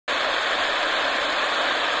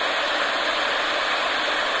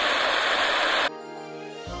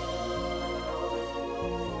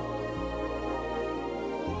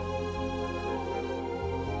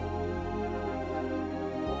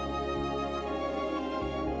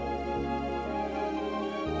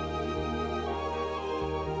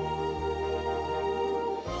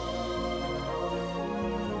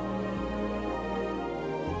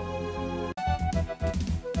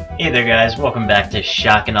Hey there guys, welcome back to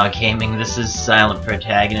Shock&Awe Gaming. This is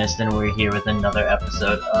SilentProtagonist and we're here with another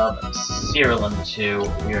episode of Siralim 2.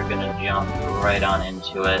 We are gonna jump right on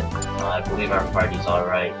into it. I believe our party's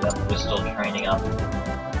alright. Yep, we're still training up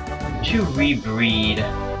to rebreed.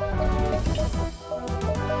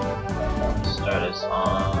 Start us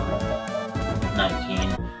on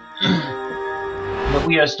 19. But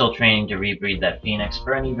we are still training to rebreed that phoenix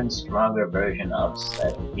for an even stronger version of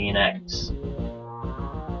said phoenix.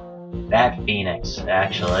 That phoenix,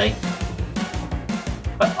 actually.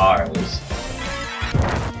 But ours.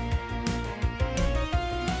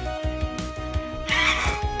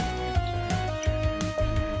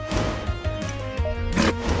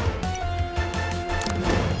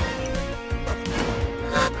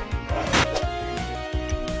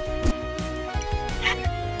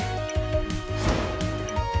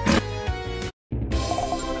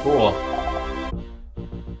 Cool.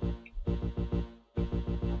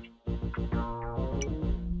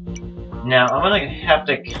 Now, I'm gonna have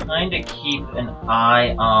to kinda keep an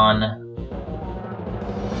eye on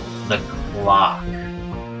the clock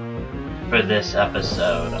for this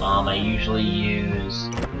episode. I usually use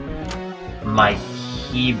my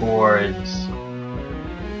keyboard's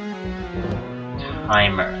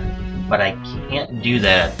timer, but I can't do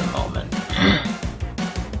that at the moment.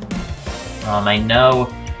 I know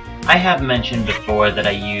I have mentioned before that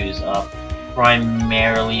I use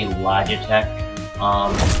primarily Logitech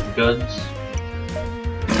goods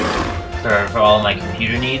for all my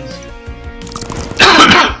computer needs.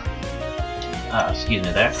 Excuse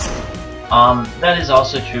me there. That is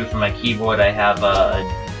also true for my keyboard. I have a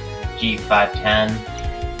G510,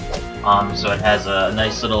 so it has a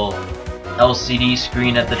nice little LCD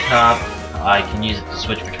screen at the top. I can use it to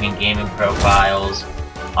switch between gaming profiles.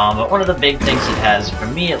 But one of the big things it has, for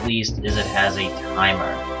me at least, is it has a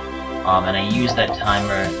timer. And I use that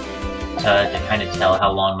timer to kind of tell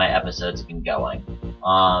how long my episodes have been going.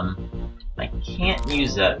 I can't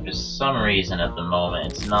use that for some reason at the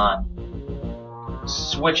moment. It's not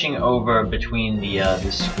switching over between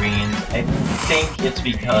the screens. I think it's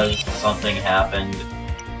because something happened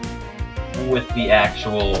with the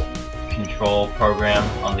actual control program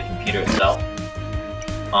on the computer itself.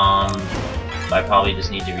 I probably just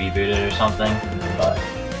need to reboot it or something, but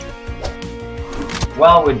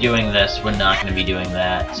while we're doing this, we're not going to be doing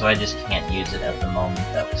that, so I just can't use it at the moment.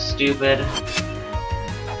 That was stupid.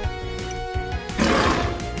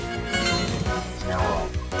 Now we're all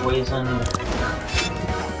poisoned.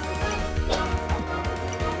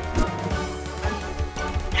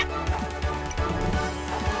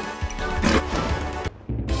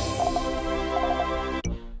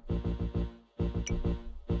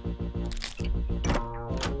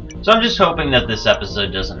 So I'm just hoping that this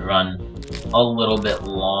episode doesn't run a little bit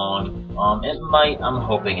long. It might. I'm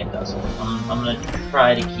hoping it doesn't. I'm gonna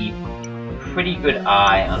try to keep a pretty good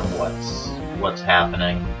eye on what's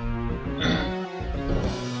happening.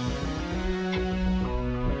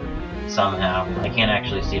 Somehow, I can't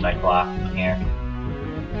actually see my clock from here.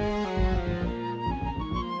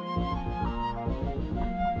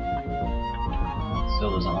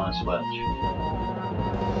 Still doesn't want to switch.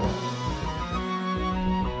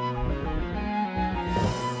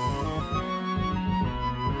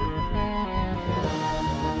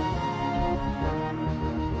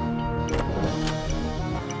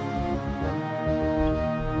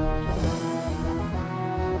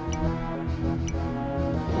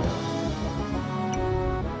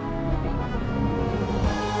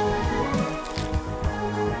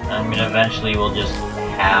 I mean, eventually we'll just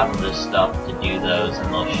have the stuff to do those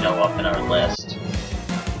and they'll show up in our list.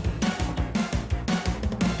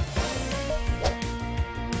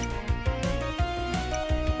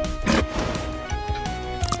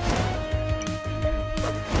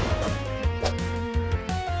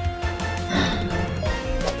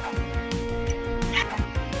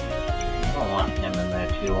 I don't want him in there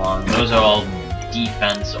too long. Those are all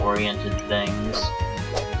defense-oriented things.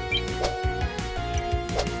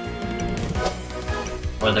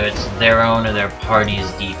 Whether it's their own or their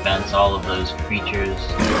party's defense, all of those creatures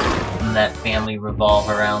in that family revolve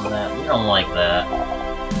around that. We don't like that.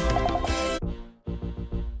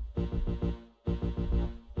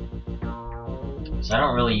 So I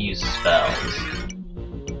don't really use spells.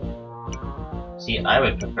 See, I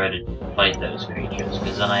would prefer to fight those creatures,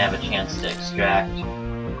 because then I have a chance to extract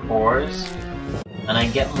cores, and I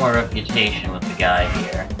get more reputation with the guy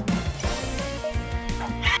here.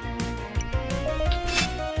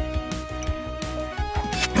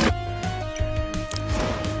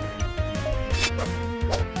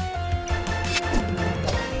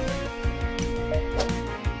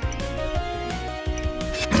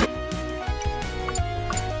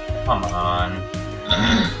 Come on.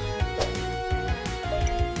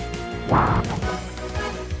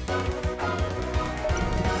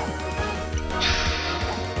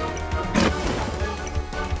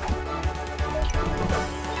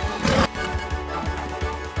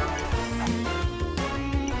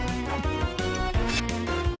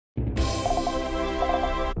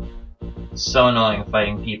 It's so annoying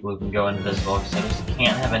fighting people who can go invisible because I just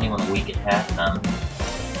can't have anyone weak attack them.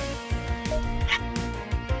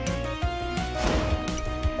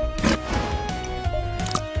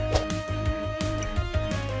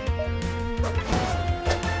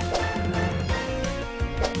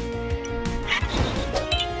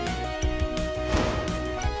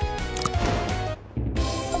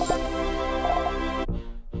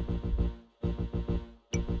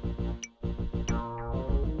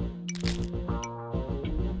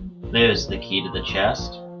 There's the key to the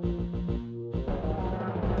chest.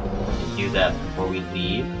 Do that before we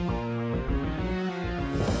leave.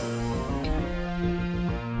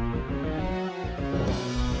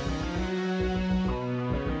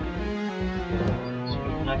 So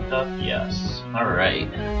we connect up? Yes. Alright.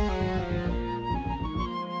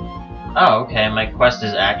 Oh, okay, my quest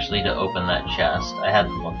is actually to open that chest. I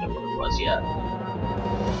hadn't looked at what it was yet.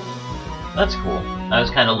 That's cool. I was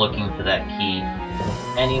kind of looking for that key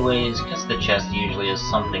anyways, because the chest usually has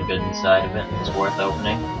something good inside of it that's worth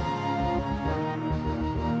opening.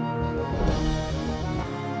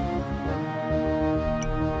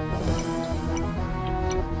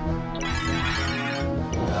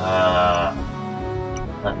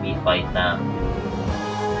 Let me fight them.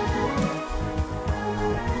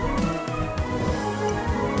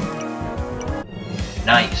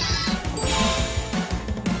 Nice!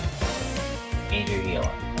 Major healing,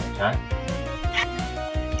 okay.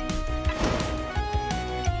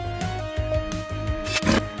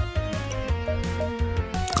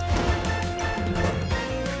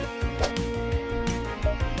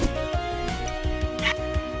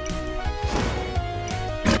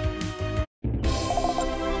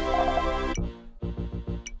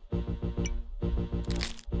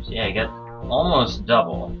 Yeah, I get almost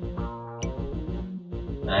double.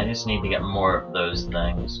 And I just need to get more of those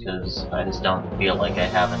things, because I just don't feel like I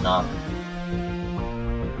have enough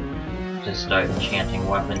to start enchanting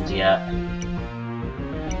weapons yet.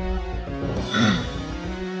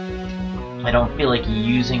 I don't feel like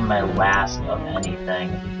using my last of anything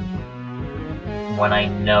when I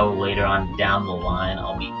know later on down the line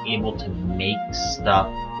I'll be able to make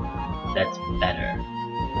stuff that's better.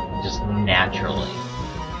 Just naturally.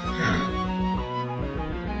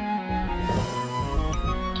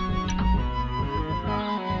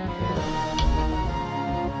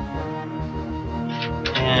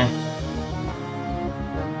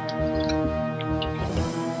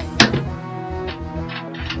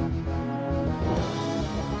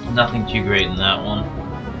 Nothing too great in that one.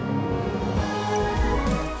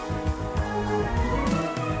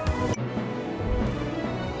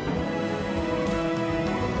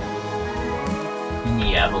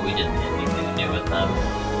 Yeah, but we didn't get anything new with them.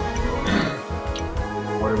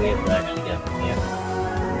 What do we have to actually get from here?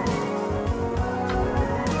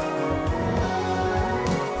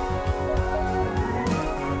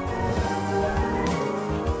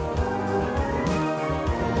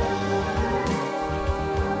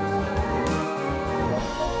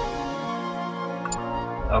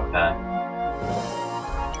 Okay.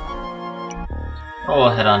 Oh, we'll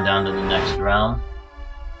head on down to the next realm.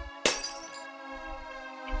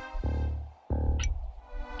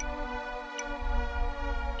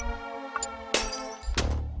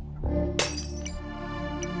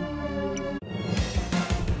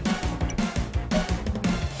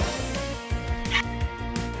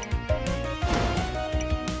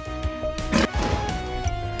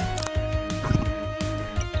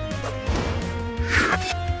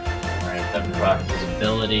 Rock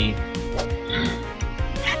visibility.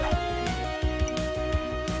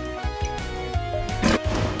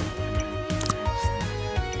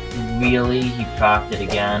 Really? He procced it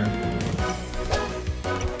again?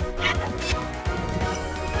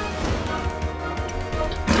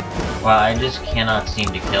 Wow, I just cannot seem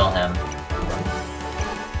to kill him.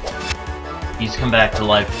 He's come back to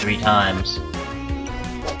life 3 times.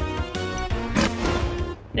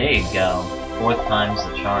 There you go. 4th time's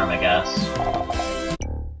the charm, I guess.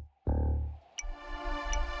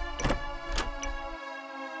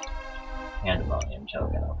 Pandemonium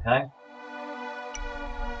token, okay.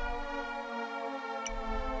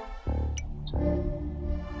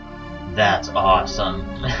 That's awesome.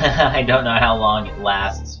 I don't know how long it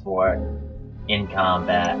lasts for in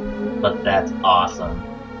combat, but that's awesome.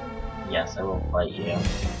 Yes, I will fight you.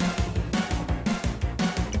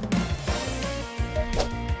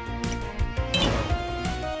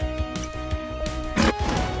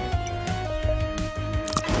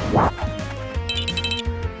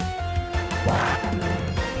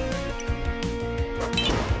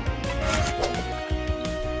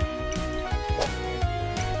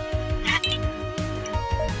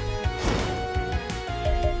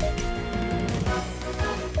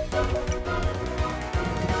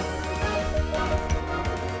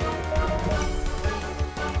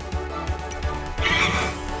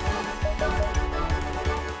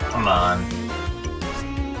 Come on.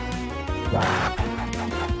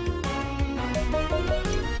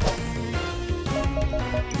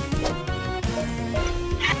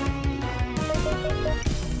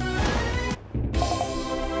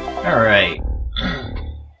 Alright.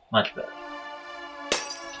 Much better. Let's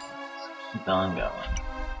keep on going.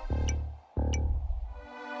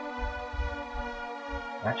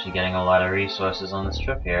 We're actually getting a lot of resources on this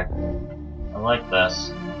trip here. I like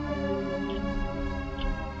this.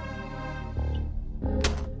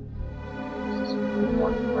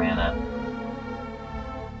 More granite.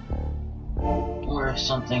 Or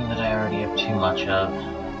something that I already have too much of.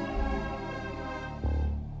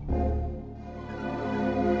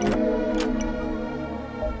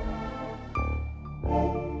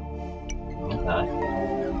 Okay.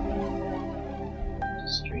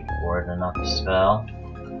 Straightforward enough to spell.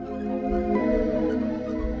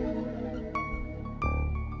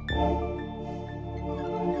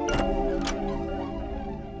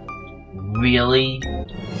 Really?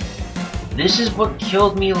 This is what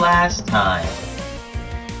killed me last time.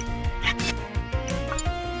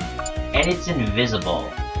 And it's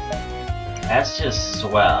invisible. That's just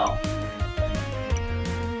swell.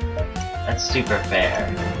 That's super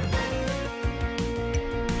fair.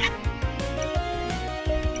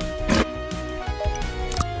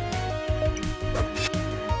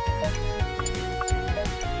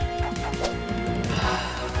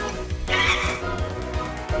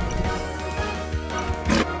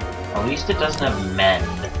 At least it doesn't have mend.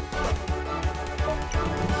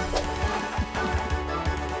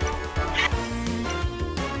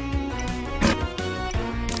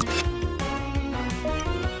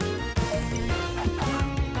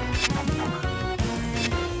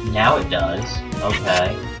 Now it does.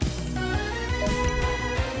 Okay.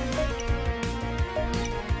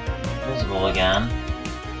 Visible again.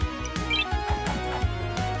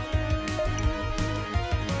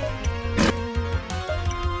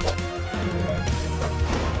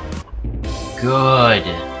 Good.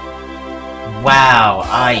 Wow,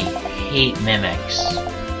 I hate mimics.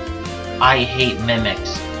 I hate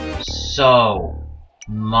mimics so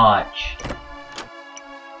much.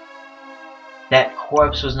 That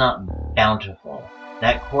corpse was not bountiful.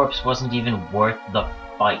 That corpse wasn't even worth the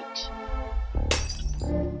fight.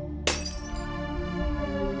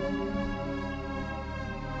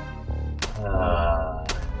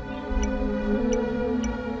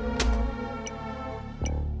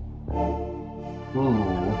 Ooh.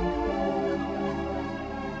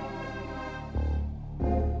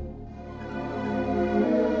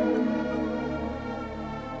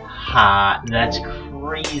 Ha, that's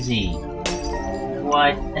crazy.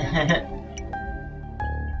 What?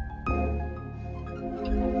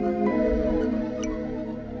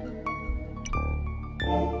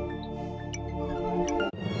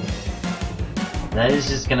 That is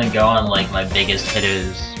just gonna go on like my biggest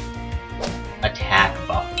hitter's attack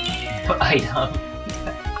buff item.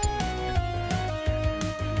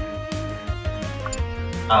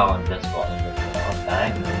 Oh, invisible,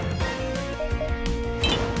 okay.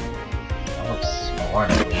 That looks smart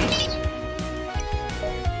at least.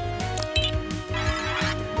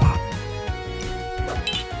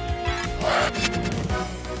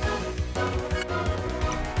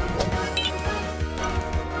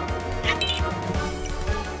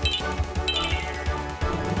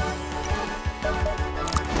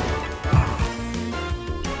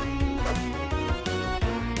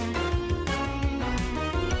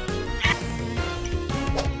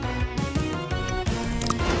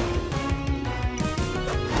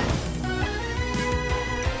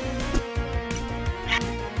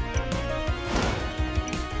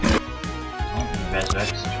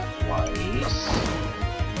 Resurrects twice.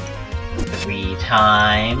 3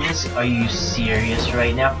 times. Are you serious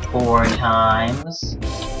right now? 4 times.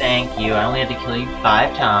 Thank you. I only had to kill you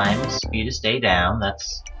 5 times for you to stay down.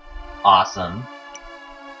 That's awesome.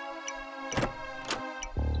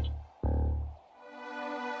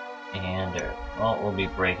 And well, we'll be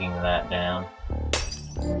breaking that down.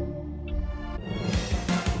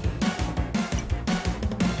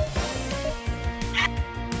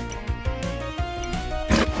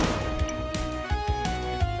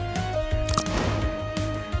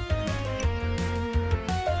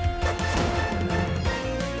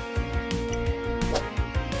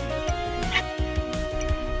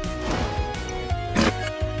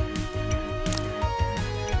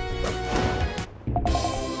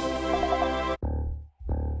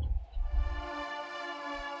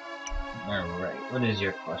 What is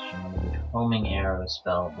your question? Which homing arrow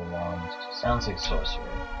spell belongs to? Sounds like sorcery.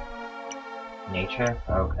 Nature?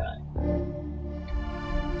 Okay.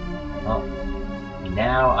 Well,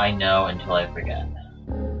 now I know until I forget.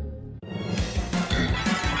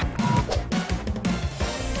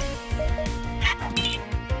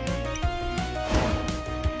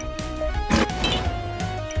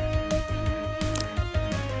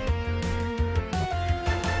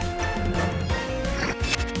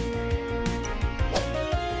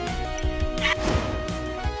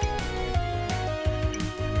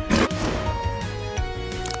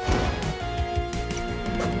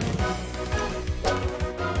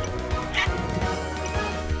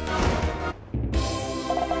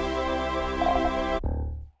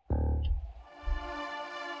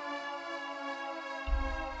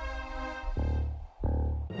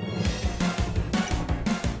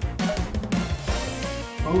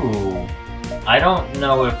 Ooh, I don't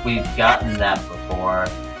know if we've gotten that before.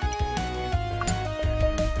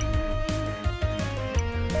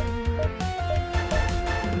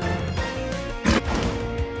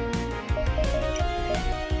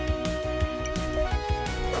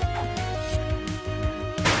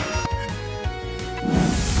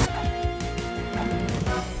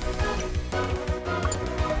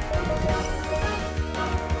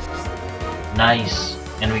 Nice,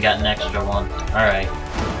 and we got an extra one. Alright.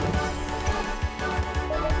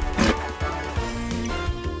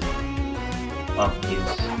 Oh,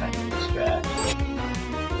 he's kind of distracted.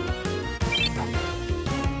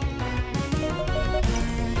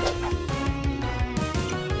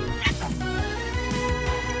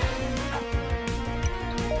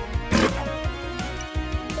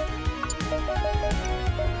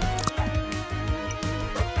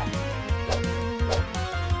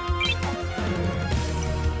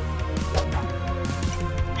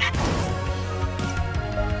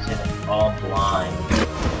 It's all blind.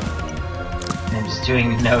 I'm just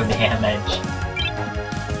doing no damage.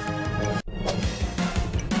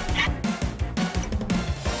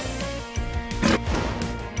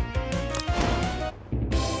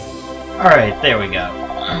 Alright, there we go.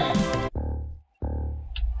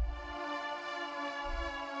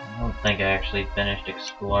 I don't think I actually finished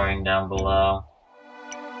exploring down below.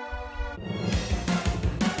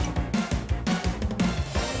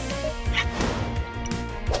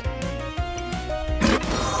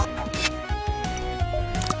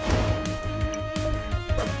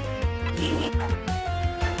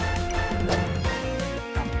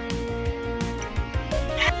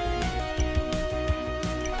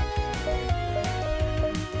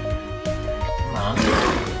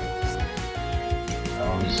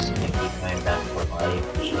 Oh, he's just gonna keep coming back for life.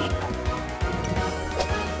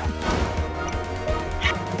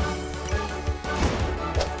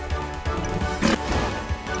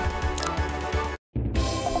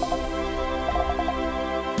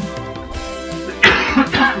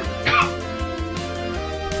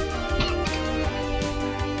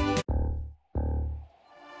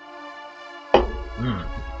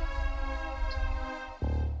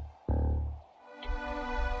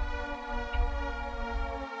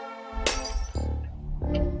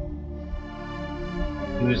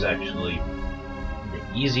 He was actually the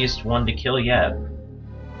easiest one to kill yet.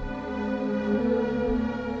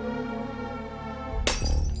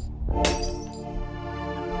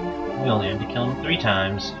 We only had to kill him 3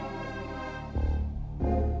 times.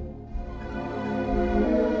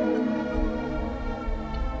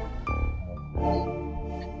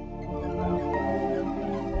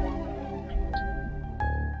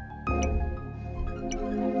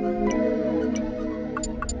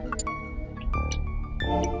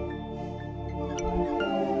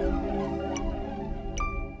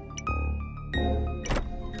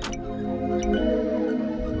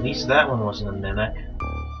 At least that one wasn't a mimic.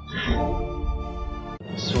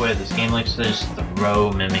 I swear this game likes to just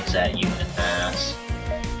throw mimics at you en masse.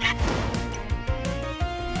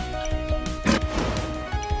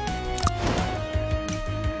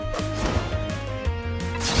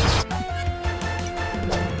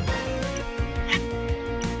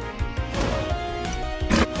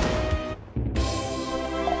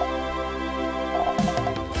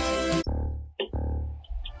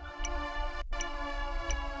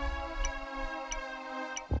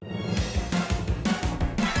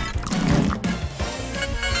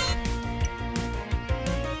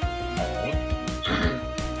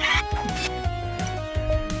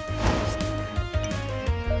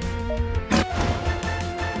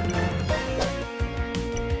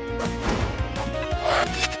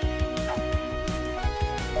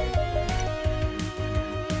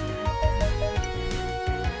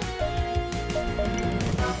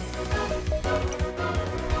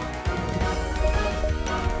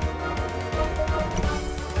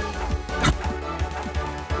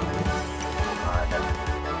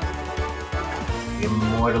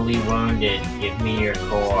 mortally wounded. Give me your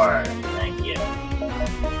core. Thank you.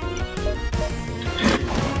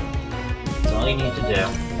 That's all you need to do.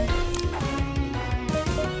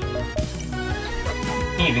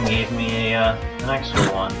 He even gave me an extra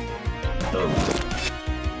one. Oh.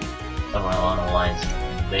 Somewhere along the lines,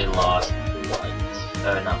 they lost lights.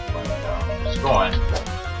 Not light, scoring.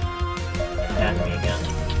 And me again.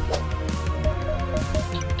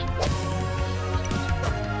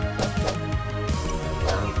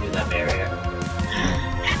 Let me through that barrier.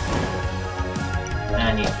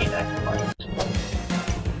 And he came back to life.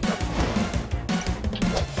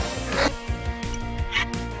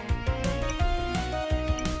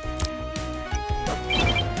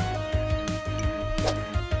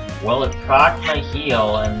 Well, it procced my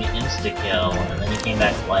heal and the insta-kill, and then he came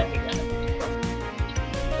back to life again.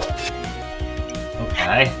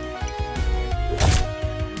 Okay.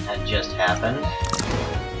 That just happened.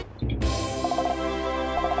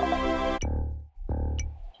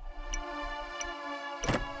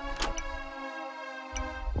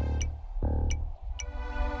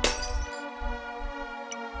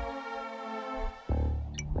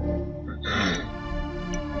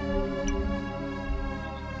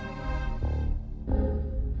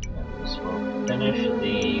 Finish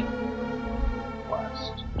the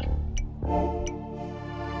quest.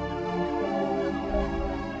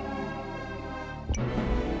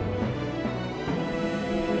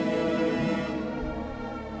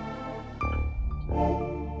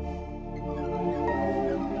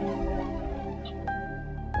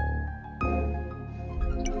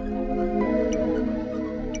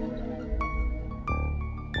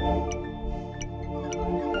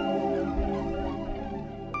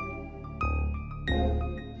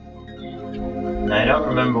 I don't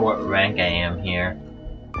remember what rank I am here.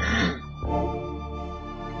 I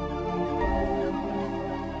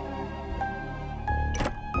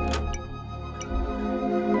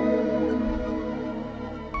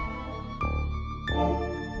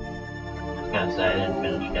was gonna say I didn't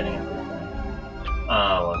finish getting everything.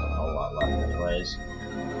 Wasn't a whole lot left anyways.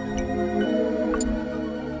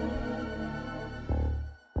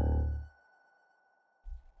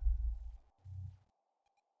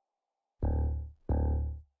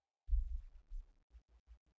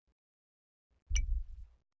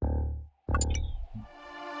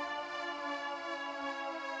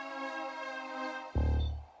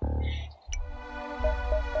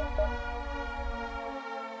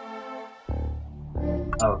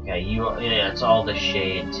 Okay, yeah, it's all the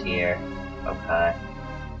shades here. Okay.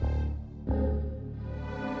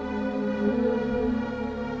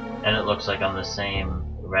 And it looks like I'm the same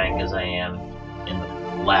rank as I am in the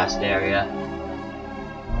last area.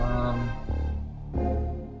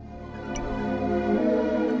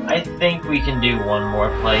 I think we can do one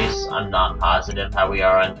more place. I'm not positive how we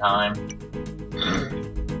are on time.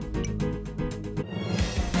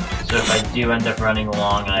 So if I do end up running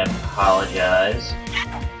along, I apologize.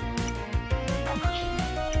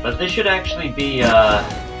 But this should actually be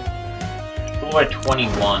floor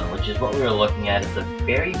 21, which is what we were looking at the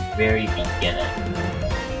very, very beginning.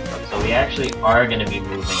 So we actually are going to be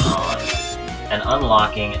moving on and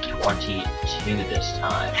unlocking 22 this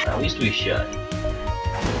time. Or at least we should.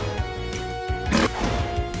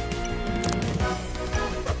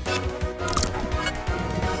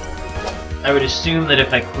 I would assume that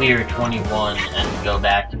if I clear 21 and go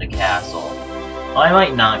back to the castle, well, I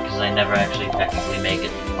might not because I never actually technically make it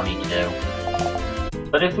to 22.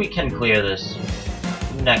 But if we can clear this,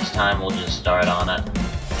 next time we'll just start on it.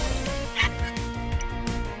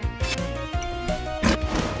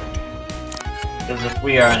 Because if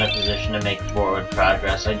we are in a position to make forward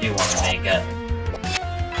progress, I do want to make it.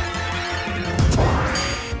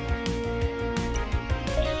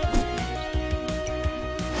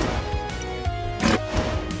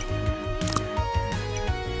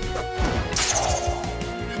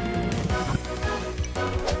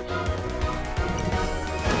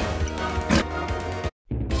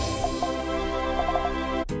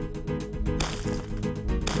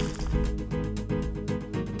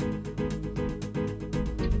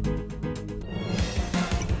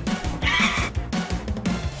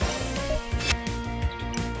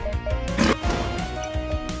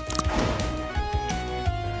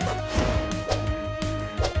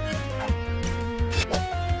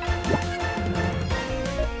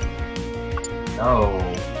 Oh.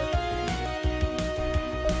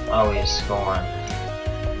 Oh, he's scoring.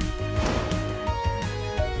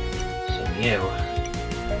 So you.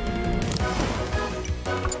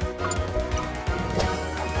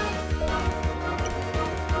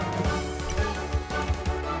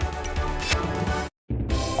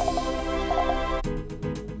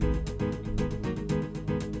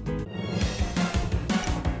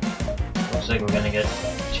 like we're gonna get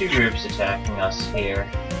two groups attacking us here.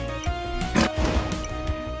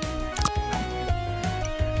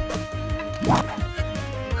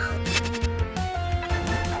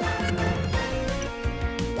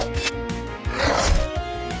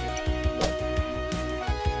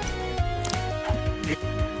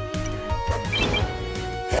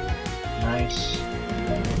 Nice.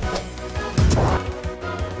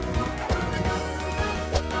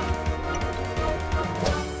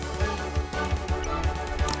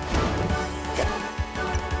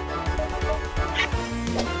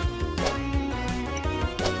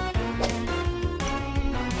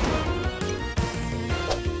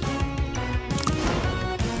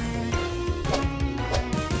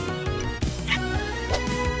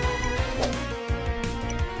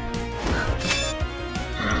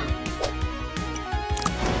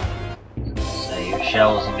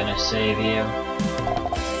 Shell isn't gonna save you.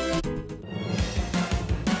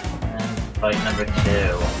 And fight number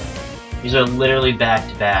 2. These are literally back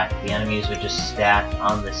to back. The enemies would just stack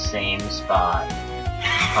on the same spot,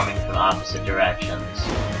 coming from opposite directions.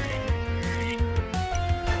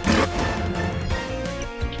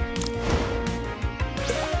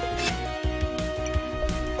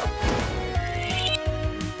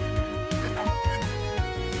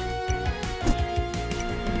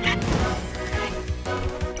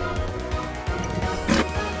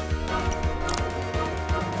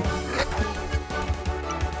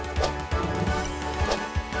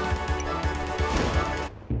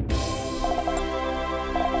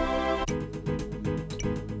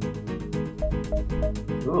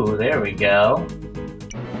 Ooh, there we go.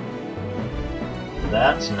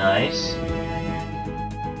 That's nice.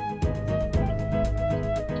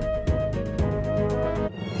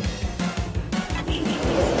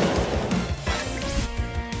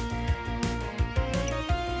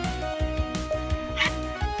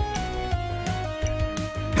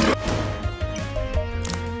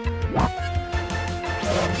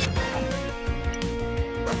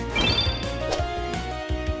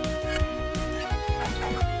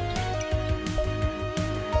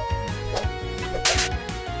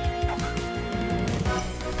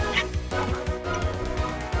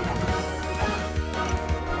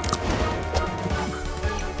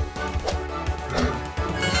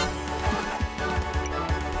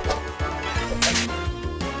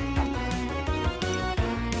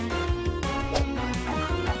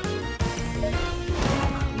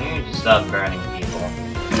 Stop burning people.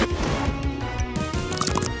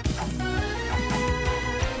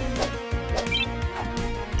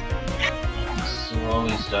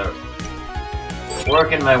 Slowly start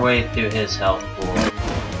working my way through his health pool.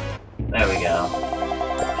 There we go.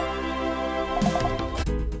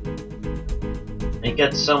 It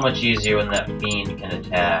gets so much easier when that fiend can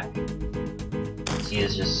attack. He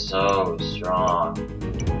is just so strong.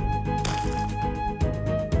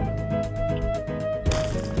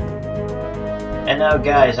 And now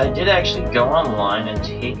guys, I did actually go online and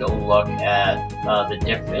take a look at the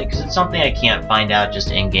difference, because it's something I can't find out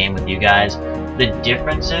just in-game with you guys, the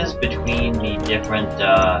differences between the different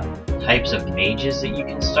types of mages that you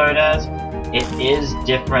can start as. It is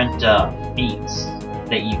different feats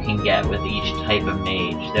that you can get with each type of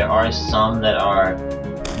mage. There are some that are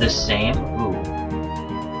the same. Ooh.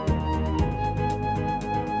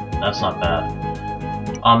 That's not bad.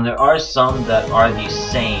 There are some that are the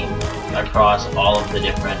same across all of the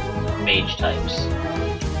different mage types.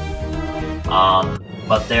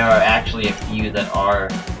 But there are actually a few that are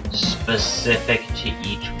specific to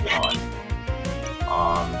each one.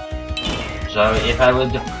 So if I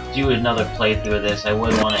would do another playthrough of this, I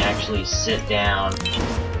would want to actually sit down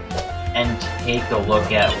and take a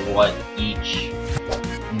look at what each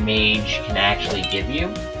mage can actually give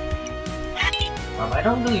you. I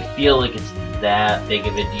don't really feel like it's that big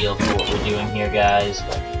of a deal for what we're doing here, guys.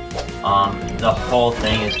 The whole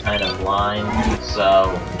thing is kind of blind,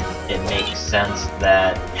 so it makes sense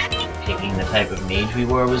that picking the type of mage we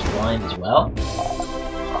were was blind as well.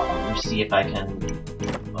 Let me see if I can...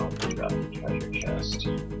 Oh, drop the treasure chest.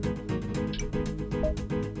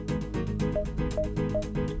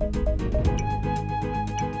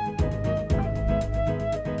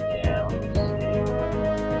 Yeah, let me see.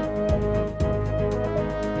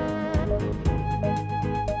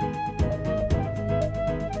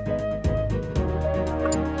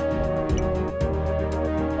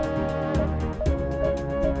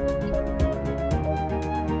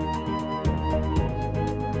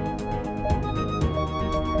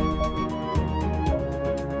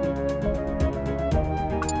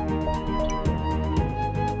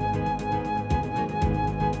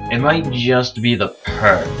 It might just be the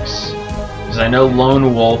perks. Because I know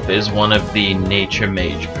Lone Wolf is one of the Nature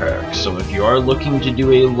Mage perks, so if you are looking to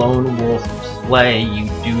do a Lone Wolf play, you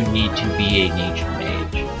do need to be a Nature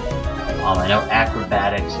Mage. I know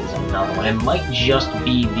Acrobatics is another one. It might just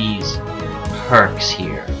be these perks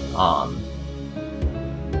here.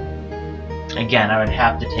 Again, I would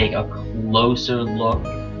have to take a closer look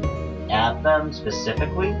at them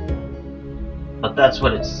specifically, but that's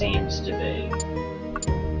what it seems to be.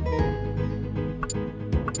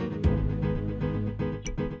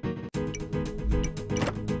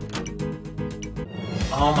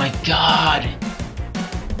 Oh my god!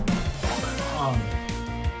 Come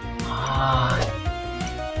on.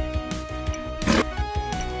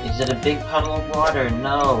 Is it a big puddle of water?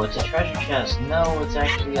 No, it's a treasure chest. No, it's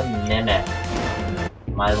actually a mimic.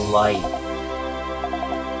 My life.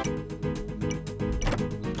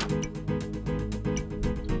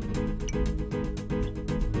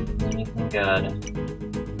 Anything good?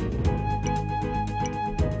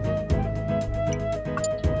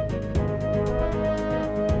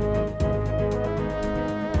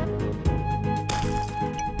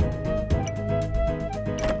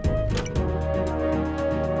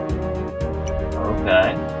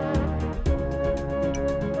 Okay.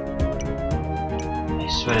 I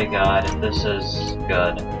swear to God, if this is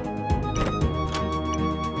good.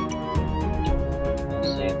 Let's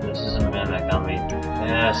see, if this is a mimic, I'll be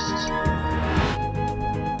pissed.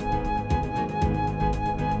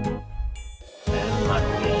 There's not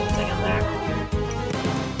gonna be anything in there.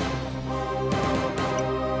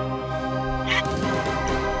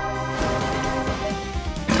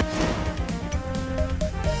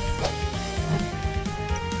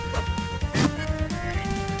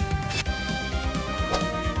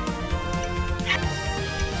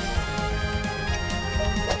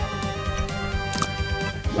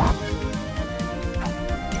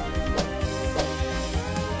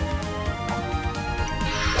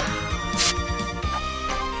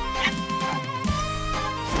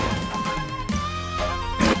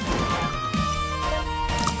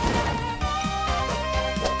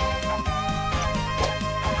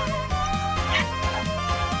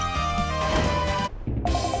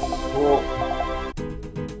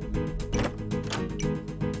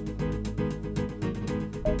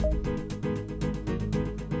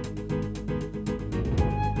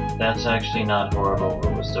 That's actually not horrible,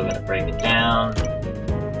 but we're still gonna break it down.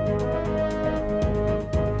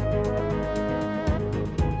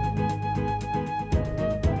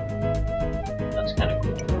 That's kinda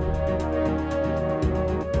cool.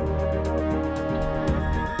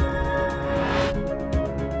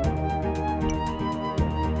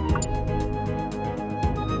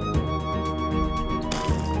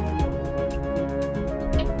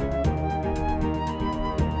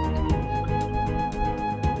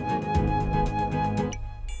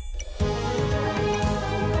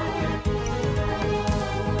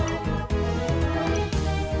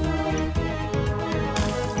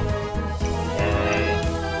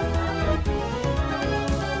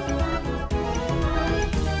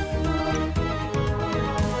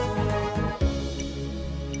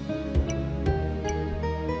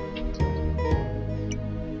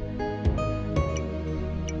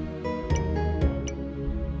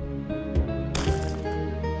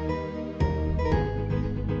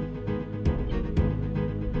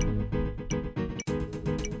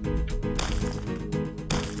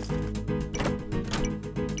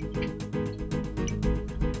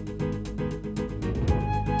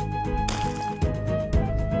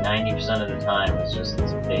 90% of the time, it's just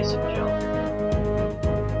this basic junk.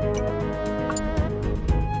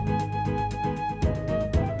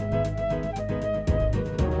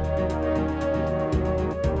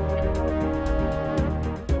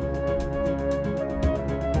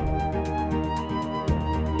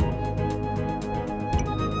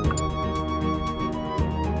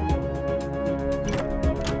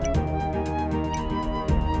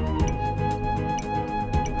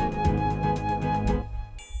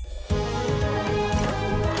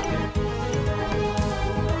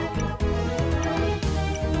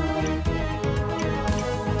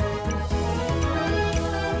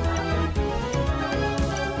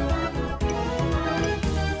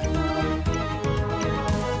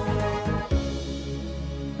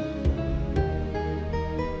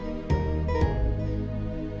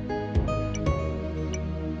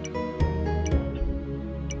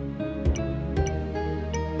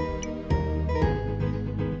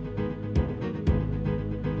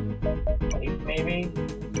 Maybe?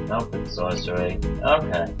 Nope, it's sorcery.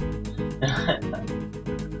 Okay.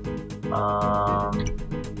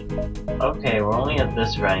 Okay, we're only at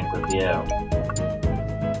this rank with you.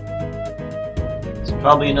 It's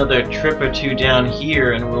probably another trip or two down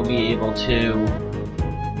here and we'll be able to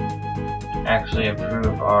actually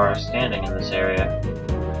improve our standing in this area.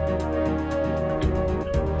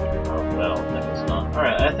 Oh, well, that was not.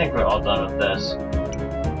 Alright, I think we're all done with this.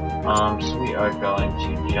 So we are going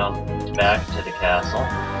to jump back to the castle.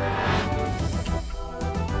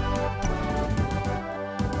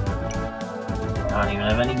 I don't even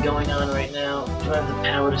have any going on right now. Do I have the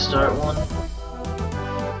power to start one?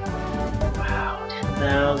 Wow,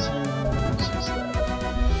 10,000. What's that?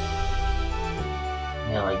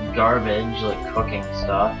 Yeah, like garbage, like cooking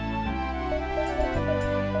stuff.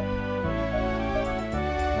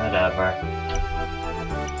 Whatever.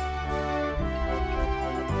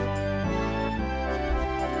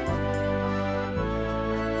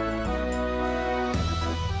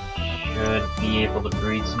 Should be able to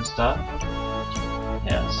breed some stuff.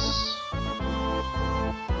 Yes.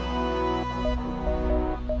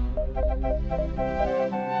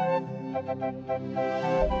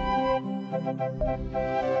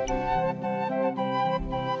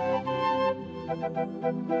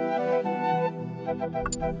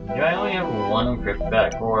 Do I only have one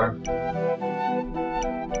Cryptbat core?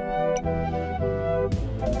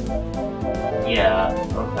 Yeah,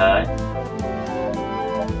 okay.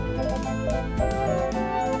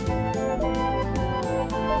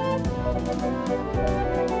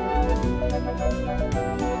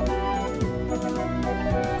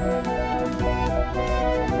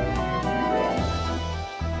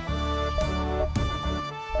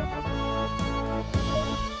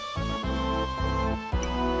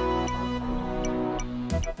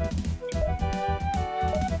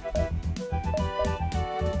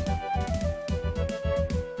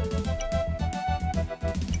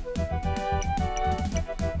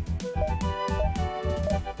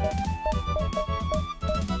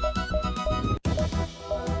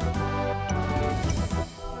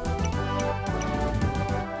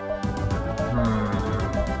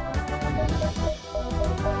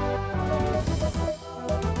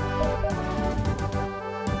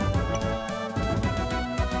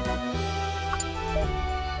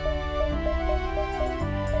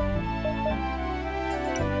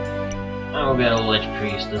 We'll get a Lich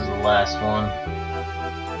Priest as the last one.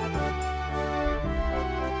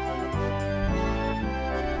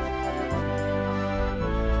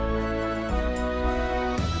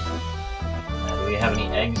 Now, do we have any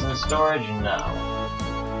eggs in storage? No.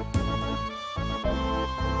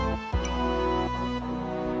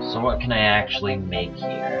 So what can I actually make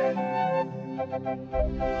here?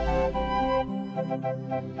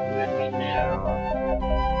 Would be new.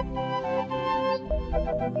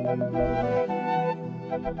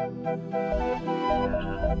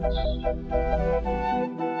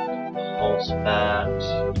 Pulse fat.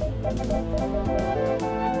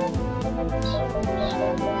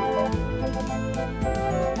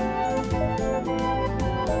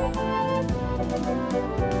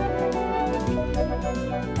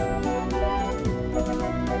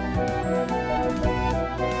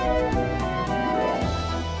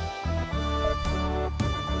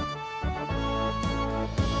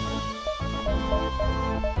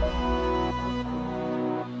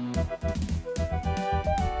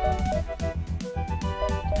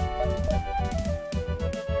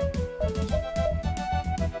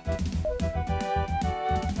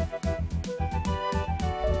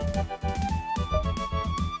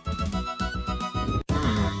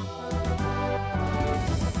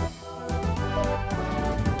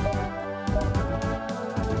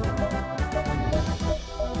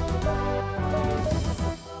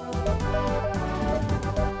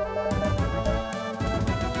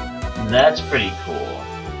 That's pretty cool.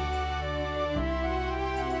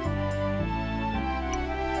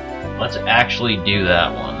 Let's actually do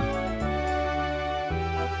that one.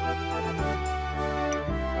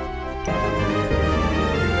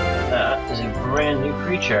 That is a brand new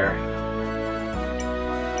creature.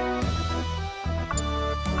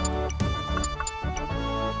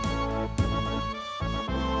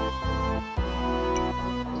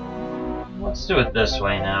 Let's do it this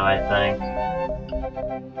way now, I think.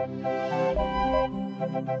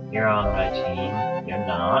 You're on my team. You're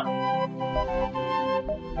not.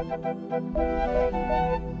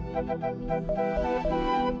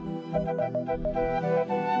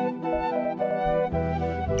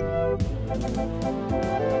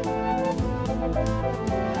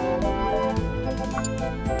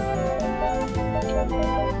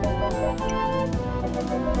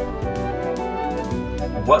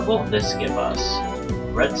 What will this give us?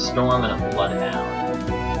 Red Storm and a Bloodhound.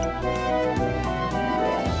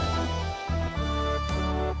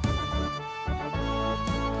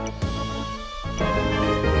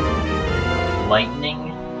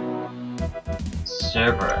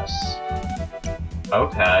 this.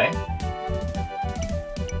 Okay.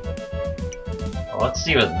 Well, let's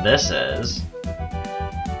see what this is.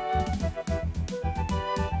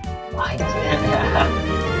 Why did that?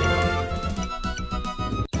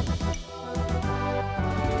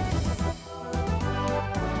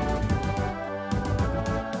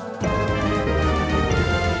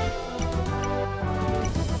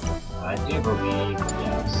 I do believe,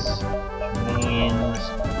 yes. Which means...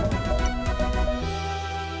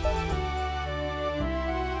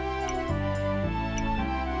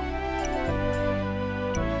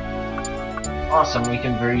 awesome, we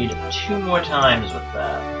can breed 2 more times with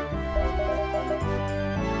that.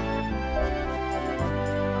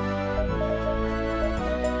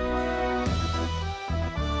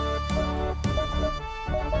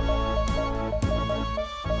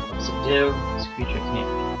 What's it do? This creature can't...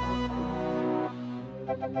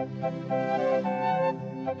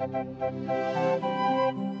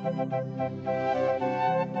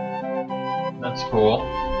 that's cool.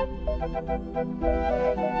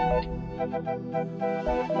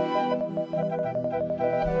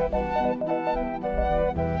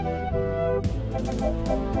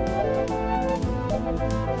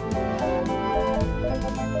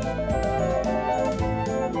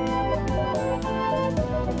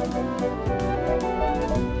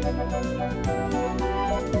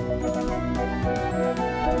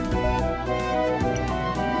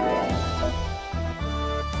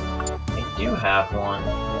 I do have one.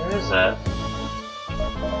 Where is that?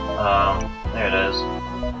 There it is.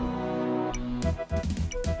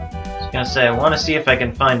 I was gonna say, I want to see if I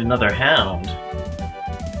can find another hound.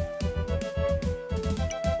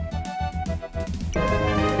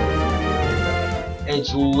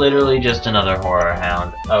 It's literally just another horror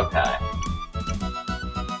hound. Okay.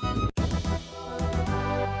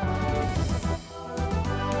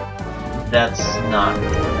 That's not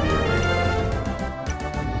cool.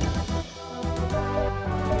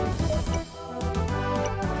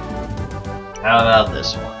 How about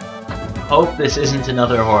this one? Hope this isn't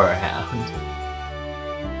another horror hound.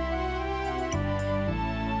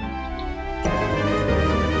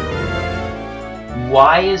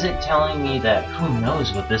 Why is it telling me that who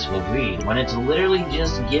knows what this will breed when it's literally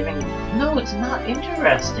just giving... no, it's not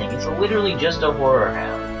interesting. It's literally just a horror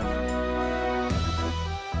hound.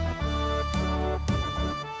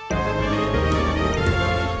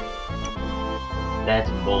 That's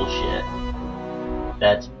bullshit.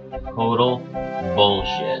 That's total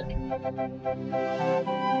bullshit.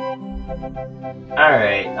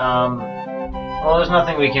 Alright, well, there's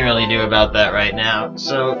nothing we can really do about that right now.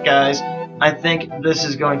 So, guys, I think this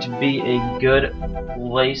is going to be a good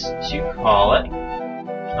place to call it.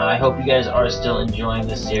 I hope you guys are still enjoying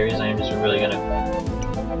this series. I am just really gonna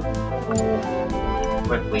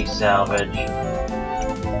quickly salvage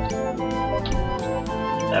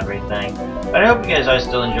everything. But I hope you guys are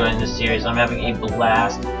still enjoying this series. I'm having a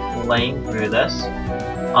blast playing through this.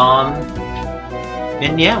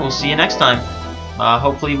 And yeah, we'll see you next time.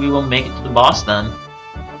 Hopefully we will make it to the boss then.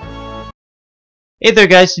 Hey there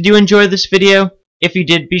guys, did you enjoy this video? If you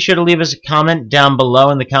did, be sure to leave us a comment down below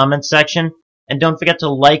in the comments section. And don't forget to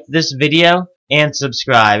like this video and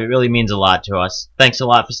subscribe. It really means a lot to us. Thanks a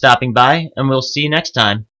lot for stopping by, and we'll see you next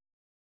time.